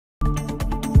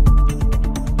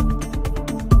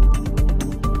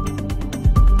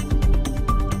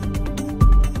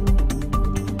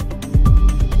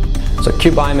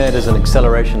BioMed is an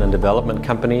acceleration and development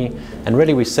company, and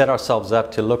really we set ourselves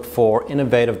up to look for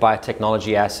innovative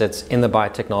biotechnology assets in the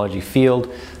biotechnology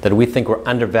field that we think were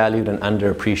undervalued and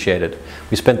underappreciated.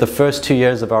 We spent the first 2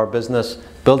 years of our business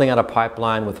building out a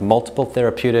pipeline with multiple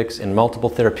therapeutics in multiple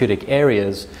therapeutic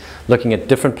areas, looking at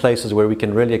different places where we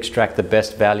can really extract the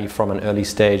best value from an early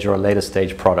stage or a later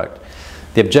stage product.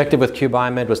 The objective with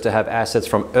BioMed was to have assets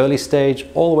from early stage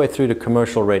all the way through to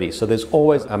commercial ready. So there's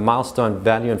always a milestone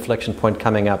value inflection point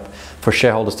coming up for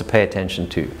shareholders to pay attention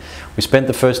to. We spent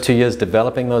the first 2 years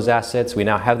developing those assets. We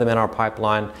now have them in our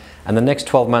pipeline. And the next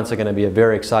 12 months are going to be a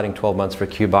very exciting 12 months for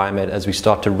BioMed as we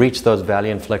start to reach those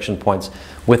value inflection points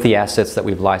with the assets that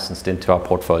we've licensed into our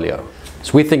portfolio.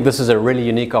 So we think this is a really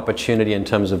unique opportunity in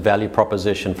terms of value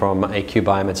proposition from a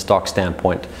BioMed stock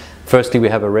standpoint. Firstly, we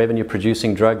have a revenue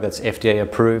producing drug that's FDA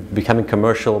approved, becoming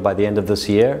commercial by the end of this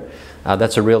year.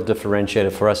 That's a real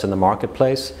differentiator for us in the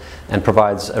marketplace and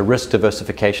provides a risk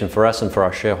diversification for us and for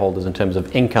our shareholders in terms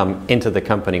of income into the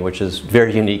company, which is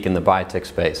very unique in the biotech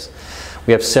space.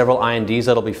 We have several INDs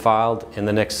that will be filed in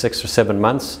the next 6 or 7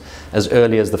 months. As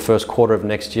early as the first quarter of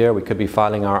next year, we could be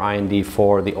filing our IND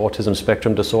for the autism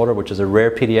spectrum disorder, which is a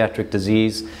rare pediatric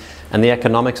disease. And the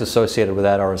economics associated with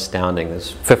that are astounding.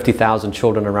 There's 50,000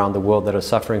 children around the world that are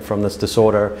suffering from this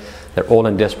disorder. They're all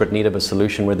in desperate need of a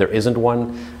solution where there isn't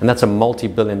one. And that's a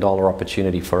multi-billion-dollar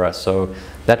opportunity for us. So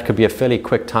that could be a fairly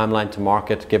quick timeline to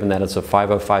market, given that it's a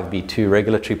 505(b)(2)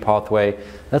 regulatory pathway.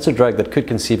 That's a drug that could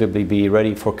conceivably be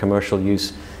ready for commercial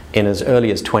use in as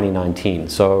early as 2019.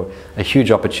 So a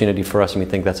huge opportunity for us, and we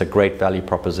think that's a great value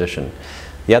proposition.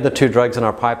 The other 2 drugs in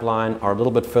our pipeline are a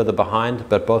little bit further behind,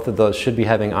 but both of those should be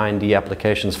having IND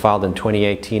applications filed in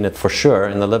 2018 for sure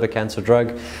in the liver cancer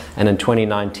drug, and in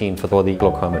 2019 for the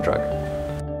glaucoma drug.